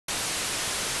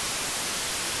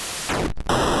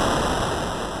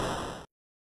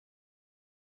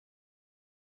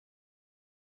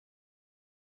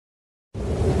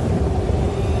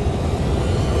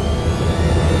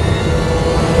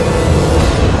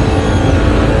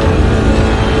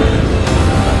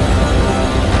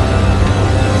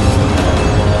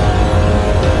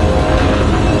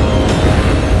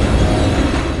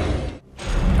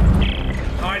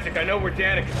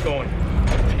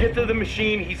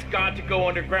machine, he's got to go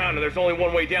underground, and there's only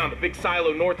one way down, the big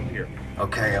silo north of here.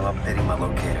 Okay, I'm updating my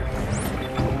locator.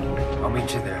 I'll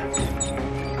meet you there.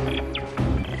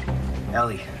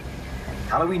 Ellie,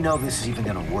 how do we know this is even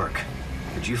gonna work?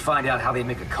 Did you find out how they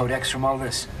make a codex from all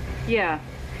this? Yeah.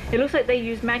 It looks like they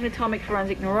use magnetomic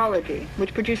forensic neurology,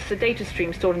 which produces a data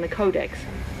stream stored in the codex.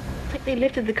 It's like they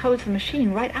lifted the codes of the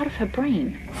machine right out of her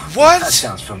brain. What? That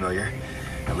sounds familiar.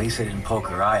 At least they didn't poke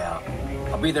her eye out.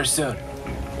 I'll be there soon.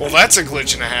 Well, that's a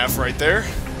glitch and a half right there.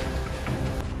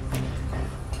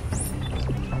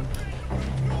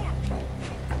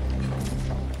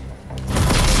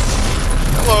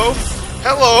 Hello?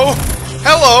 Hello?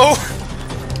 Hello?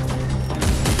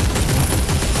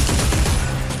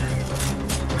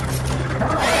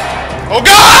 Oh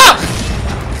god!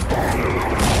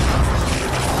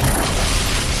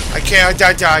 I can't,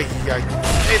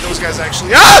 hey, those guys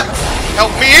actually,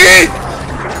 help me!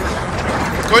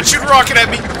 Go ahead, shoot a rocket at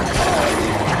me.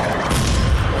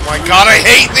 Oh my god, I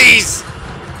hate these!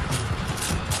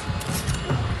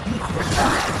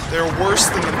 They're worse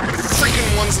than the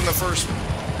freaking ones in the first one.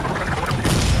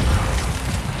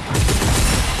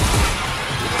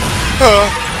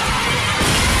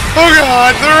 Oh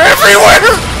god, they're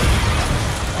everywhere!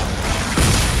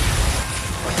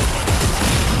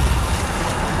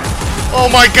 Oh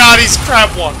my god, he's crab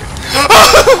walking.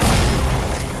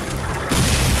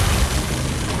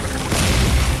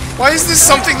 Why is this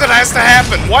something that has to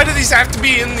happen? Why do these have to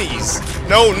be in these?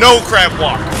 No, no crab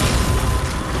walk.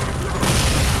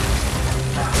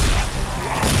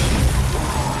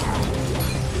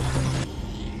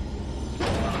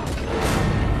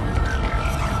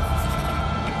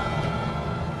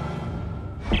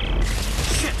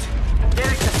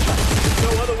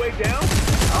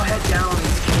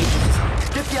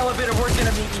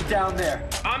 Down there.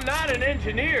 I'm not an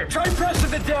engineer. Try pressing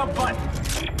the down button.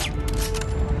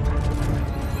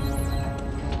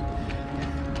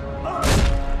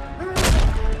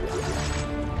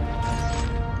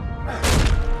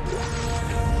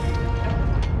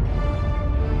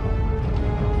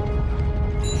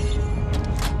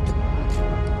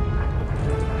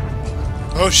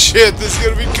 Oh shit, this is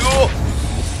gonna be cool.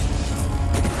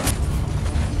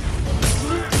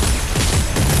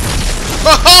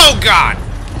 Oh god!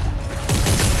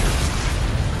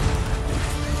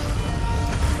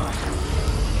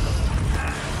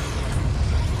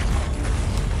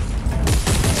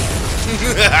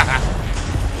 Ooh,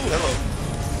 hello.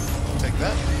 I'll take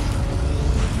that.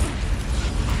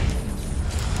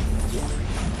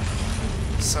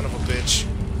 Son of a bitch.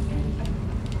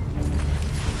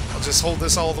 I'll just hold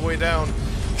this all the way down.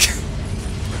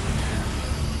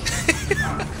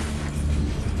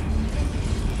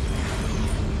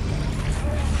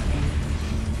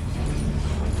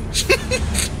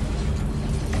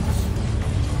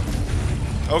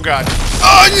 Oh god.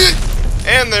 Oh,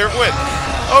 and there it went.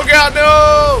 Oh god,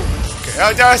 no!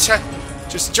 Okay,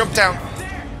 just jump down.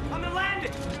 There, on the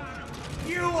landing.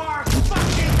 You are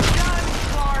fucking done,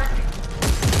 Clark.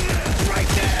 Right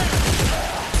there.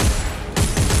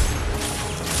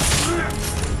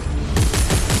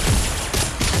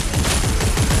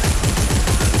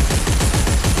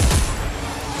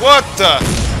 What the?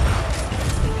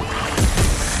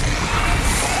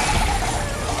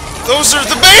 Those are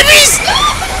the babies?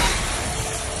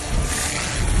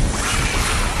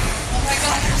 Oh my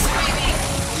god, you're screaming.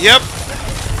 Yep.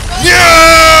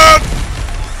 Yeah!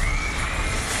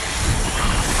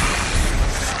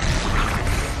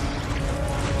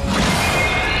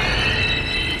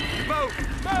 Move!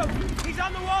 He's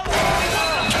on the wall!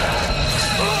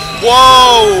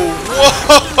 Whoa!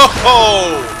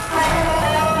 Whoa!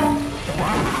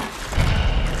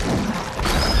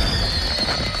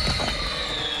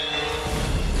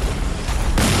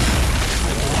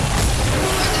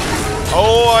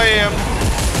 Oh, I am.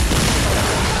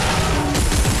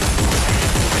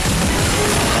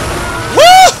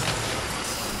 Woo!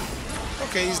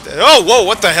 Okay, he's dead. Oh, whoa,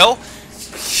 what the hell?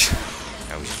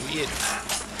 That was weird.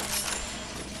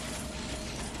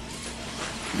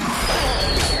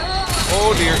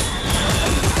 Oh, dear.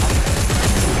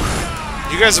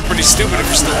 You guys are pretty stupid if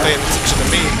you're still paying attention to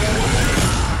me.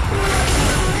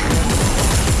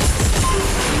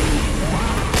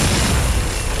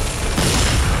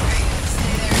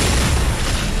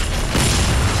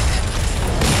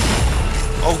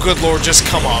 Oh, good lord, just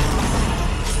come on.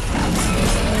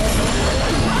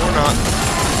 Or not.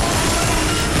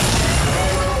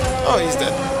 Oh, he's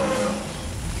dead.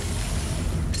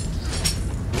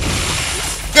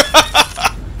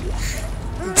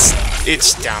 It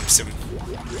stamps him.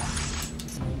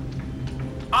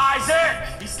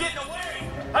 Isaac! He's getting away!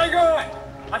 Hang on!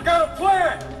 I've got a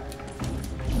plan!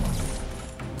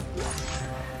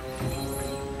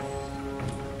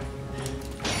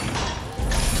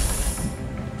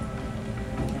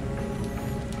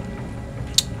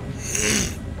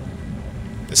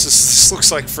 This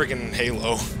looks like friggin'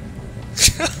 Halo.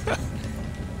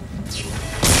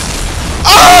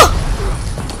 Ah!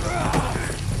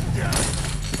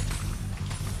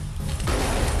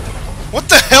 What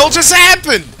the hell just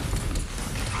happened?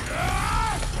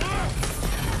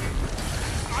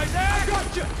 Isaac! I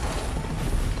got you!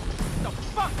 The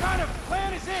fuck kind of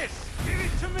plan is this? Give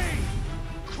it to me!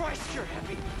 Christ, you're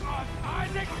heavy!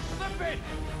 Isaac, you're slipping!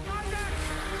 Isaac!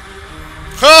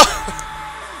 Huh?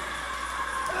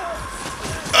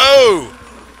 Oh!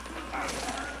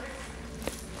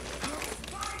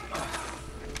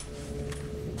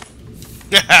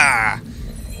 Haha!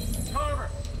 Carver!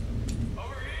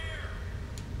 Over here!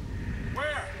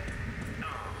 Where? Oh,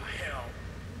 hell.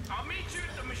 I'll meet you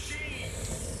at the machine!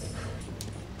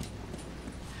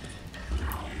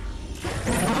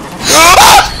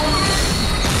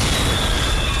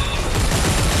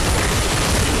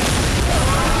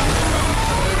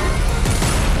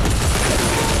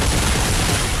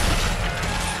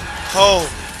 Oh,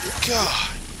 God.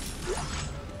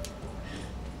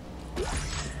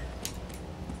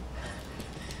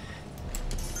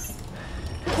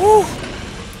 Woo.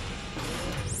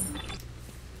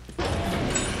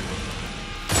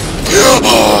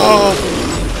 Oh.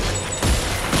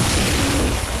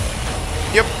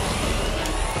 Yep.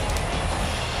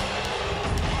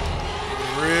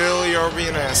 Really are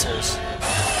being assholes.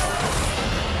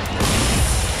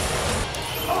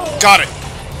 Got it.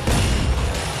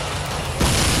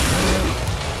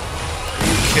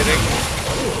 Kidding?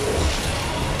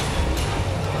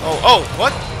 Oh,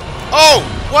 what? Oh,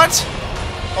 what?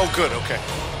 Oh, good, okay.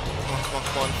 Come on, come on,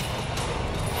 come on.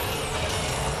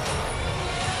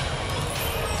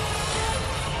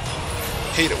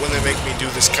 Hate it when they make me do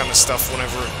this kind of stuff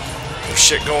whenever there's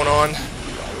shit going on.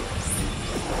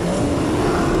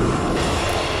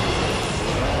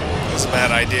 That's a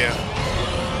bad idea.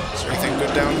 Is there anything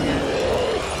good down here?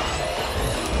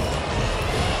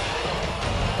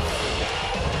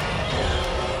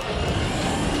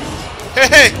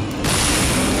 Hey!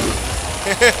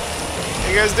 How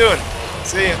you guys doing?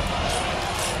 See ya.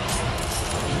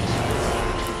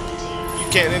 You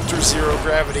can't enter zero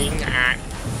gravity. Nah.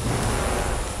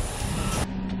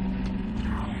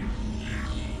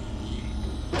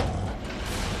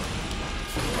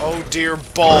 Oh dear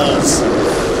balls.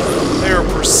 They are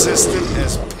persistent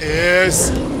as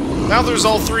piss. Now there's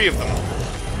all three of them.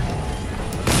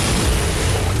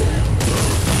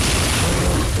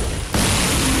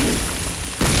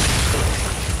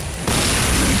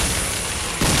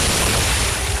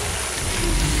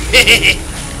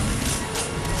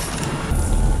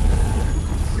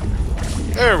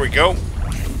 There we go.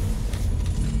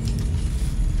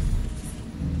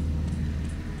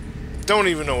 Don't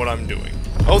even know what I'm doing.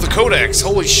 Oh, the codex!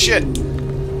 Holy shit!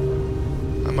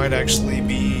 I might actually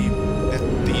be at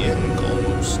the end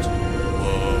almost.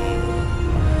 Whoa.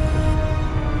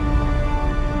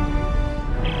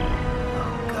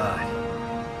 Oh,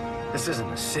 God. This isn't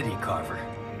a city, Carver.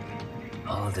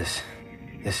 All of this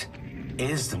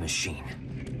is the machine.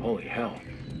 Holy hell.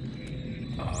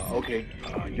 Okay,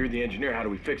 you're the engineer. How do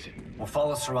we fix it? We'll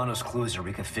follow Serrano's clues and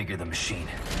reconfigure the machine.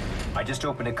 I just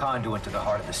opened a conduit to the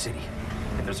heart of the city.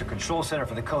 If there's a control center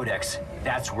for the Codex,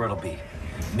 that's where it'll be.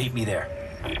 Meet me there.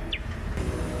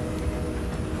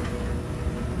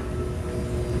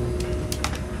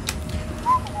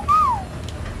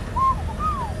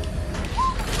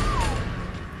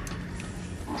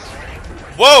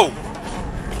 Whoa!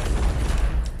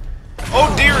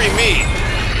 Oh, dearie me!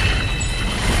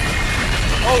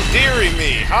 Oh, dearie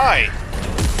me! Hi!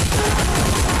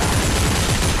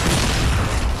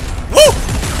 Woo!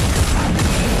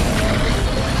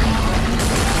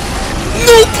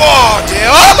 Nope! Oh,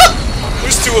 damn! Ah!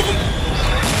 There's two of them.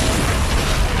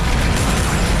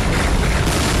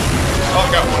 Oh, I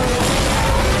got one.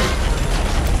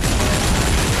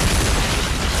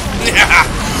 Yeah!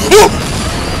 Woo!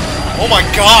 Oh my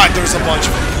God, there's a bunch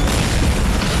of them.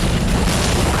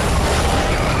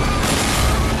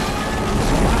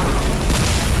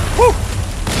 Woo!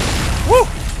 Woo!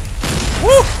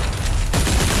 Woo!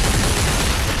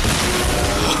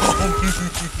 Oh,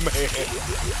 man.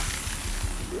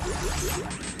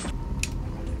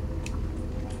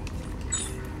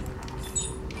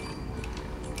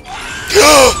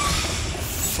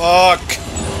 Fuck.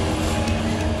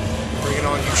 Bring it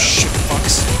on, you shit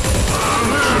fucks.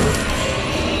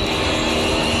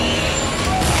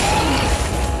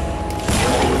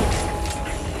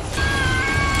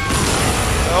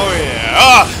 Oh yeah.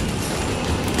 Ah!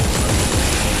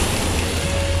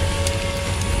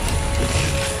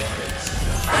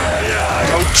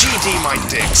 Oh GD my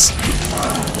dicks.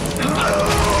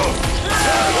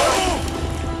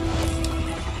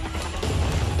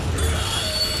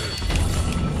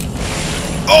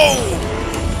 Oh!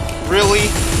 Really?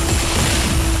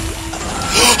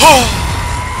 Oh!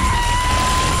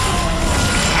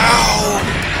 Ow!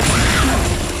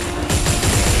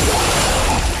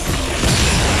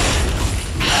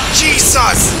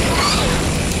 Jesus!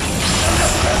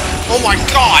 Oh my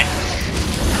god!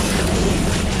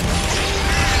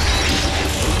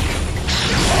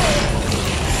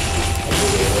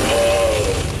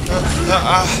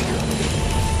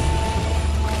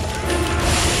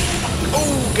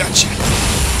 Oh, gotcha.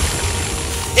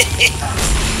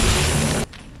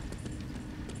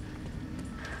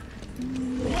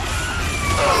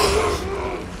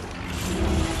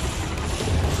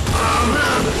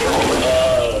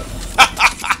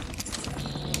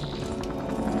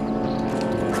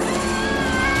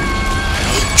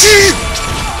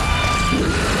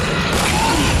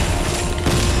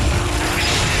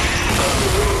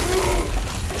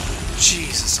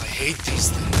 Jesus, I hate these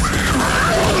things.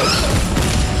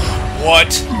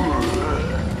 What?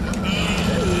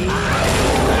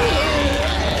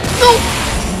 No!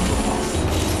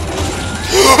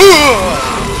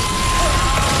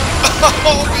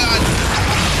 Oh god!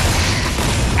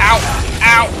 Ow!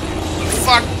 Ow!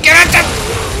 Fuck! Get at them!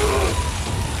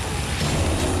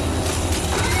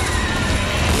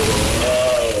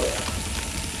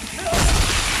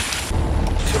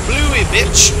 Kablooey,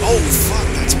 bitch! Oh fuck,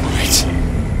 that's bright.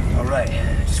 Alright,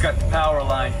 just got the power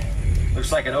line.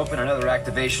 Looks like it opened another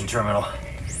activation terminal.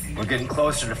 We're getting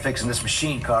closer to fixing this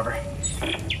machine, Carver.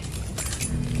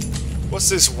 What's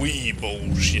this wee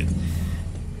bullshit?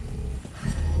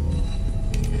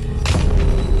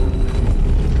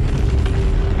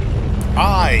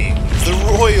 I, the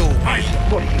royal Hey,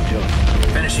 what are you doing?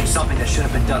 Finishing something that should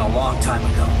have been done a long time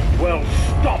ago. Well,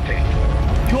 stop it.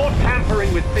 You're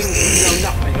tampering with things you know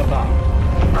nothing about.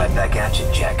 Right back at you,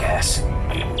 jackass.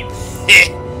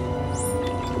 Heh.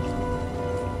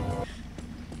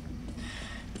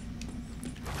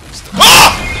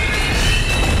 Ah!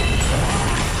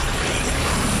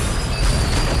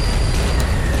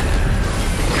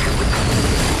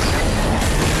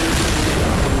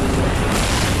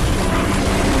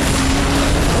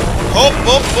 Hop,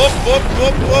 hop, hop, hop,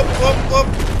 hop, hop, hop, hop.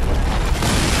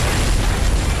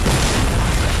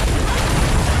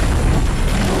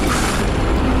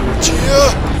 Cheer.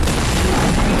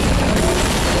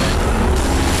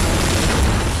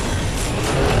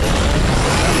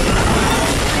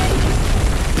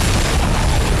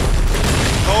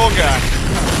 Oh god.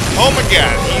 Oh my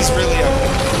god, he's really up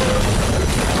there.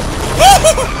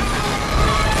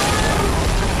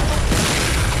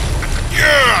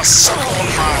 Yeah, suck on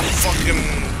my fucking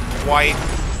white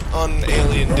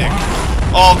un-alien dick.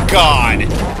 Oh god.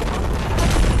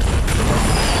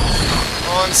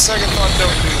 On second thought,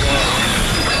 don't do that.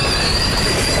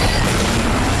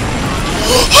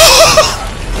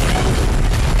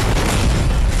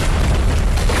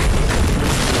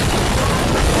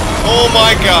 Oh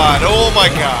my god, oh my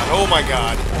god, oh my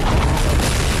god.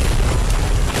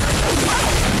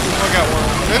 Oh, I got one.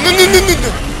 No, no, no, no,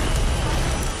 no.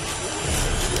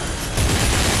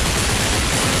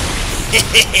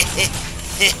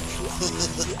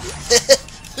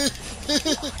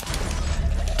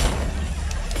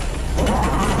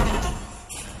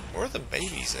 Where are the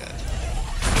babies at?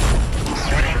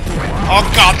 Oh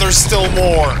god, there's still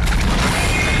more!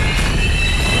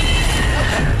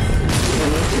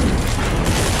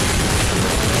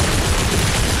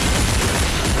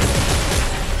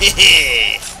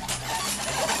 Hehe!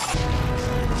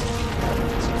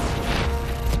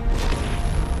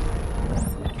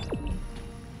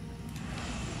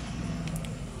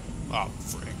 Oh,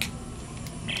 frick.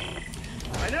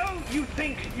 I know you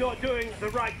think you're doing the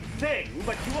right thing,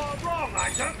 but you are wrong,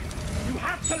 Isaac. You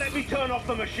have to let me turn off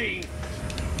the machine.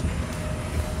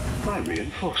 My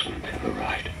reinforcements have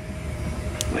arrived.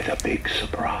 With a big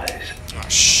surprise. Oh,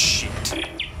 shit.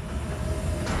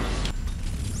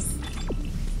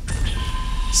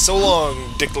 So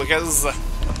long, dicklickers.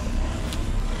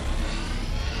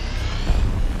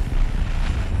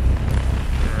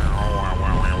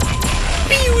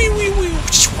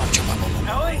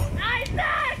 Ellie?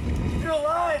 Isaac! You're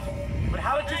alive! But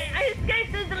how did you... I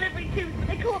escaped the delivery tubes, but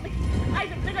they caught me.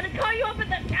 Isaac, they're gonna call you up at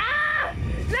the... Ah!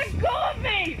 Let go of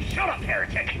me! Shut up,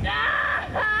 heretic!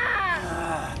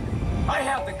 Ah! I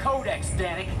have the codex,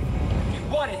 Danik. If you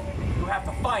want it, you have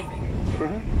to find me.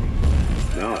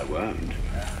 No, I won't.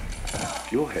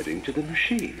 You're heading to the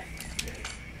machine.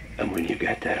 And when you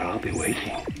get there, I'll be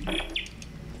waiting.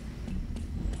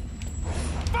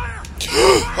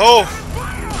 Oh!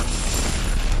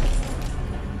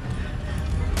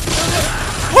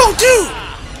 Whoa, dude!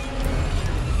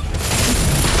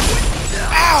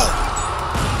 Ow!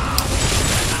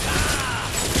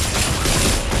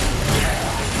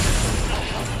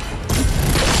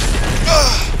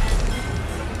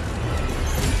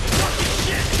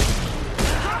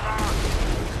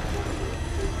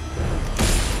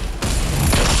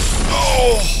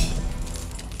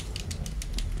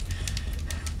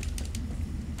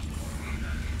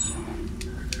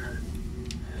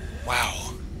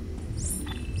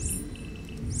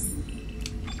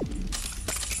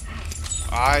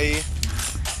 I'm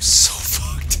so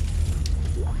fucked.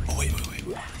 Oh, wait.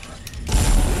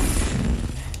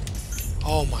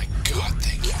 Oh my god,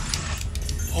 thank you.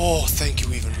 Oh, thank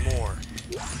you even more.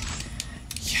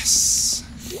 Yes.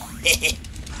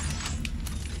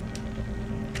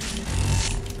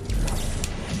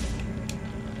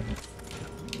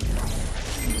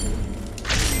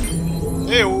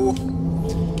 Ew.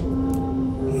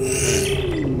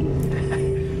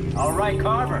 All right,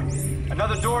 Carver.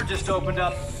 Another door just opened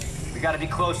up. We gotta be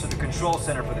close to the control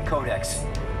center for the Codex.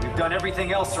 We've done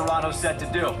everything else Serrano said to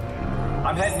do.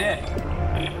 I'm heading in.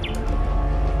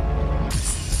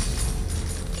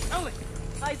 Ellie!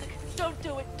 Isaac, don't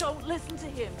do it. Don't listen to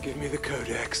him. Give me the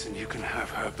Codex and you can have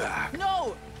her back.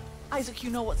 No! Isaac, you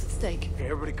know what's at stake. Okay,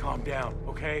 everybody calm down,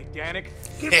 okay? Danik?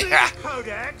 Give me the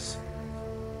Codex,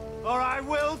 or I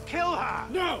will kill her.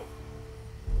 No!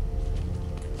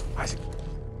 Isaac,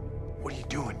 what are you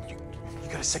doing? You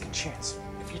got a second chance.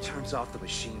 If he turns off the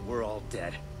machine, we're all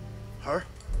dead. Her?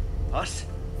 Us?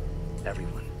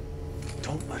 Everyone.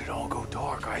 Don't let it all go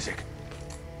dark, Isaac.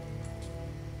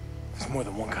 There's more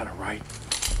than one kind of right.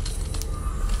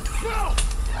 No!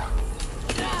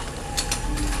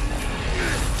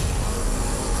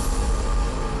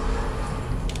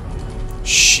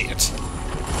 Shit.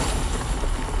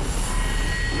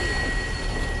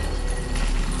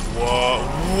 Whoa.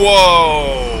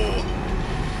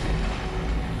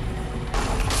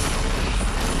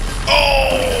 Oh!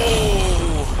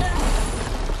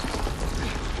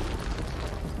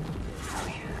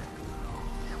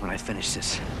 When I finish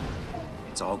this,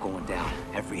 it's all going down.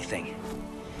 Everything.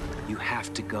 You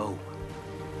have to go.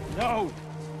 No!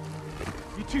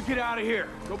 You two get out of here.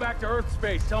 Go back to Earth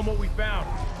space. Tell them what we found.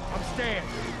 I'm staying.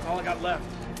 That's all I got left.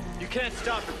 You can't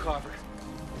stop her, Carver.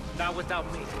 Not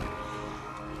without me.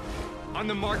 I'm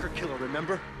the marker killer,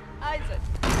 remember? Isaac!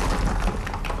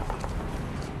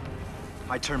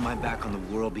 I turned my back on the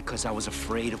world because I was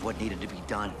afraid of what needed to be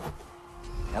done.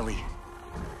 Ellie,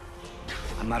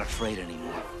 I'm not afraid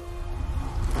anymore.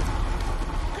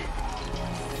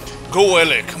 Go,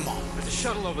 Ellie, come on. There's a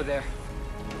shuttle over there.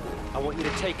 I want you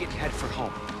to take it and head for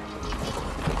home.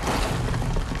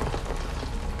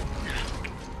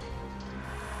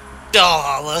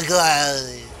 Oh, look at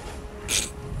that.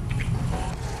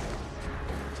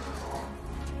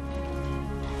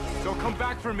 Don't come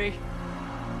back for me.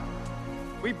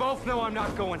 We both know I'm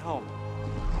not going home.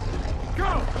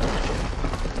 Go!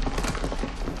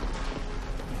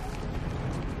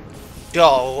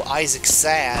 Yo, Isaac's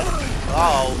sad.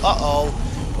 Oh, uh-oh.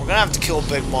 We're gonna have to kill a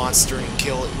big monster and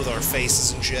kill it with our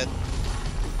faces and shit.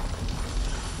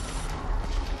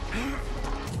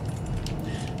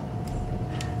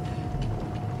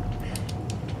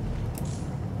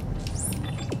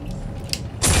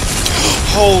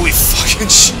 Holy fucking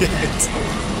shit.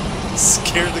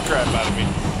 Scared the crap out of me.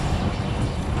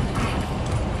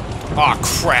 Aw,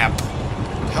 crap.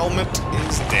 Helmet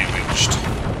is damaged.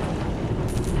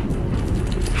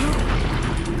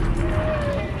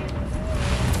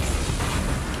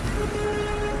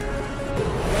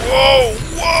 Whoa,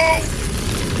 whoa!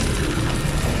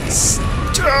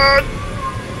 Stun!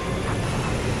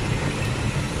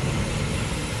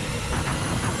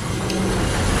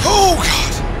 Oh,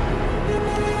 God!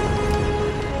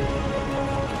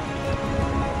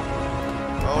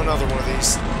 Oh, another one of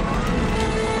these.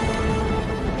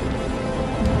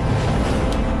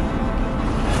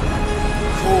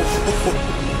 Oh,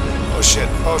 oh shit,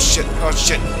 oh shit, oh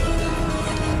shit.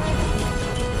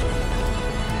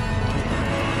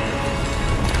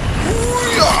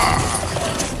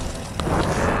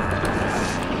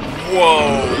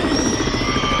 Whoa!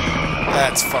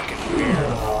 That's fucking weird.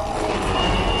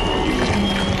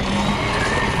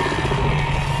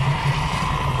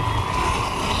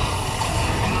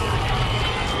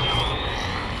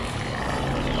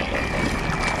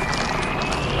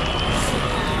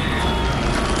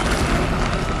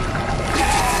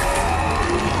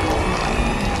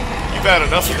 You've had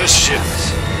enough of this shit.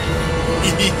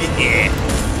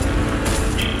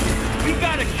 We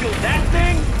gotta kill that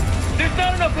thing. There's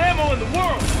not enough ammo in the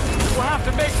world. We'll have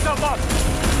to make some up.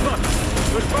 Look,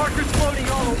 there's markers floating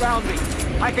all around me.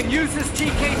 I can use this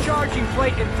TK charging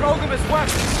plate and throw them as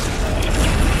weapons.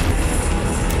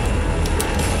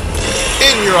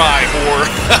 In your eye, whore.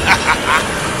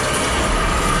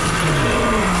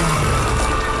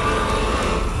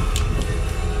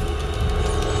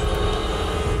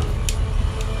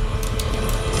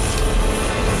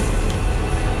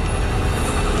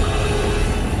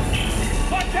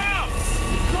 Watch out!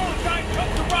 Drone trying to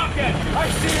cook the rocket. I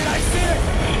see it, I see it!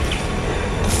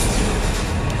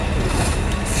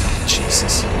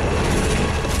 Jesus.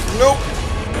 Nope.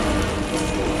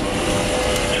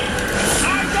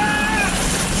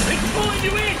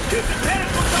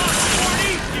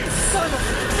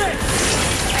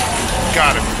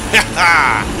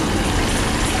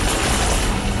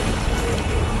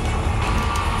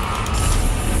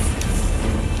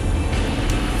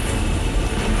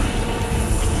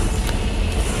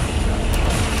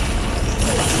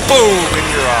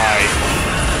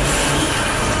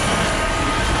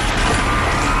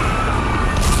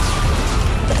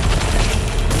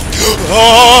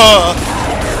 Ah!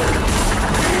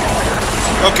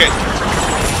 Okay.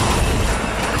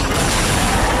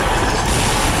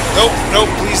 Nope, nope,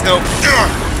 please no.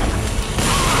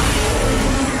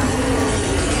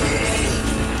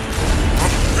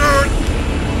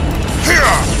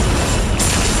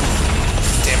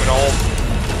 Damn it all.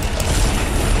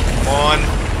 Come on.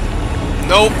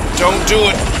 Nope, don't do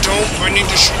it. Don't. I need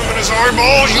to shoot him in his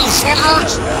eyeball, you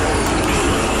fuckers!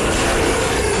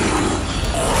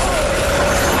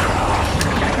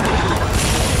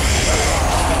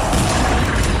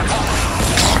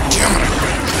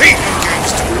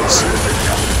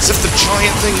 As if the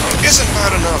giant thing isn't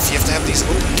bad enough, you have to have these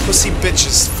little pussy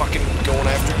bitches fucking going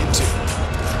after you too.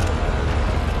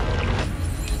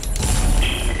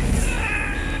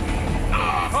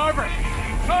 Carver!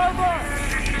 Carver!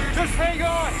 Just hang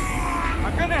on!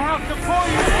 I'm gonna have to pull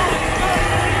you!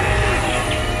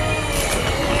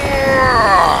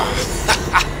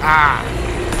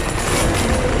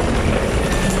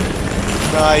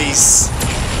 Nice.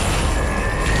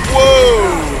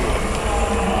 Whoa!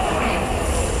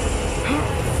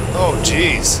 Oh,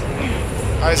 jeez.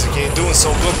 Isaac, you ain't doing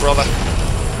so good, brother.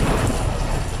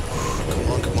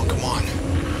 Come on, come on, come on.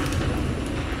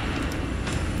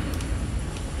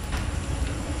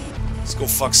 Let's go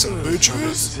fuck some bitches.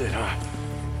 This is it, huh?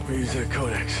 We use that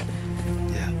codex.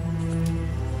 Yeah.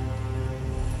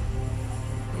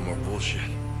 No more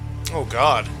bullshit. Oh,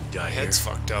 God. Die My head's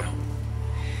here. fucked up.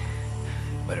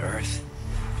 But Earth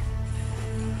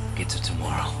gets it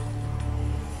tomorrow.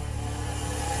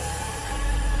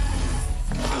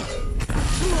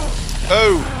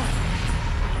 Oh!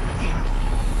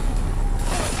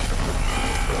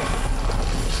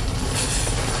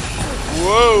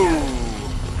 Whoa!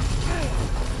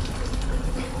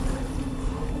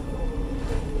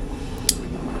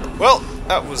 Well,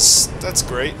 that's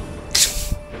great.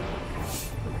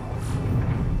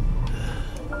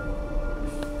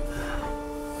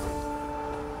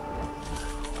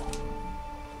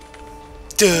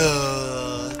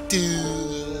 Duh,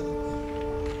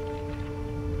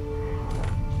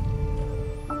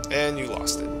 and you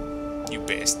lost it. You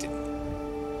bastard.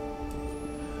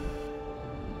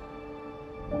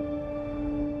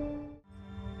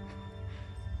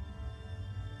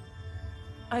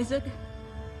 Isaac?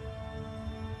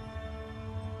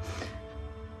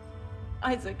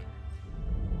 Isaac?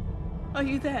 Are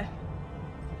you there?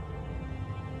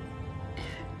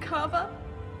 Carver?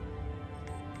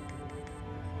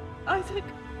 Isaac?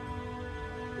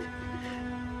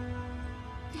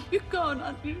 You're gone,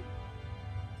 aren't you?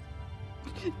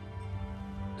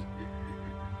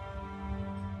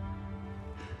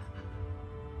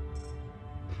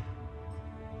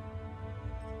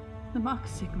 The mark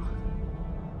signal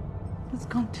has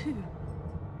gone too.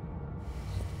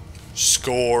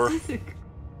 Score. Isaac,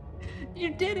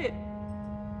 you did it.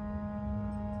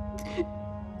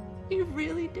 You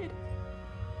really did it.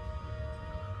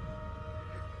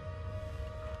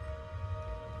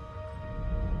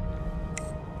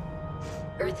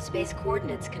 Earth space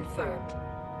coordinates confirmed.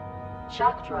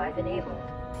 Shock drive enabled.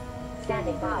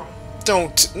 Standing by.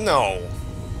 Don't. No.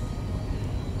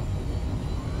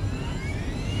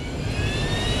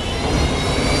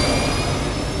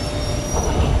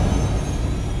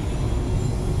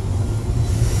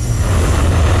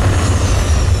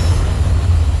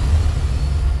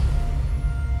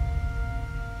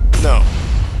 No.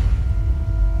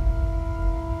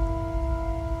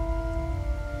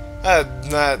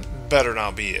 That better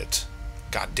not be it.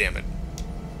 God damn it.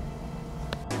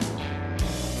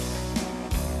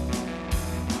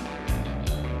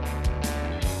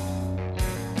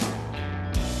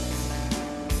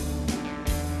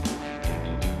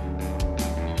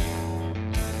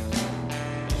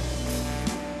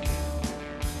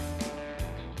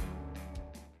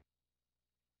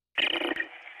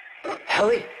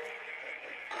 Ellie?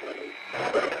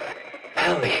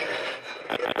 Ellie?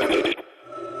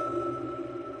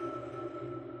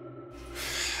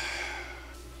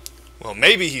 Well,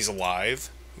 maybe he's alive.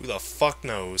 Who the fuck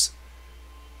knows?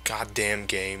 Goddamn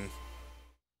game.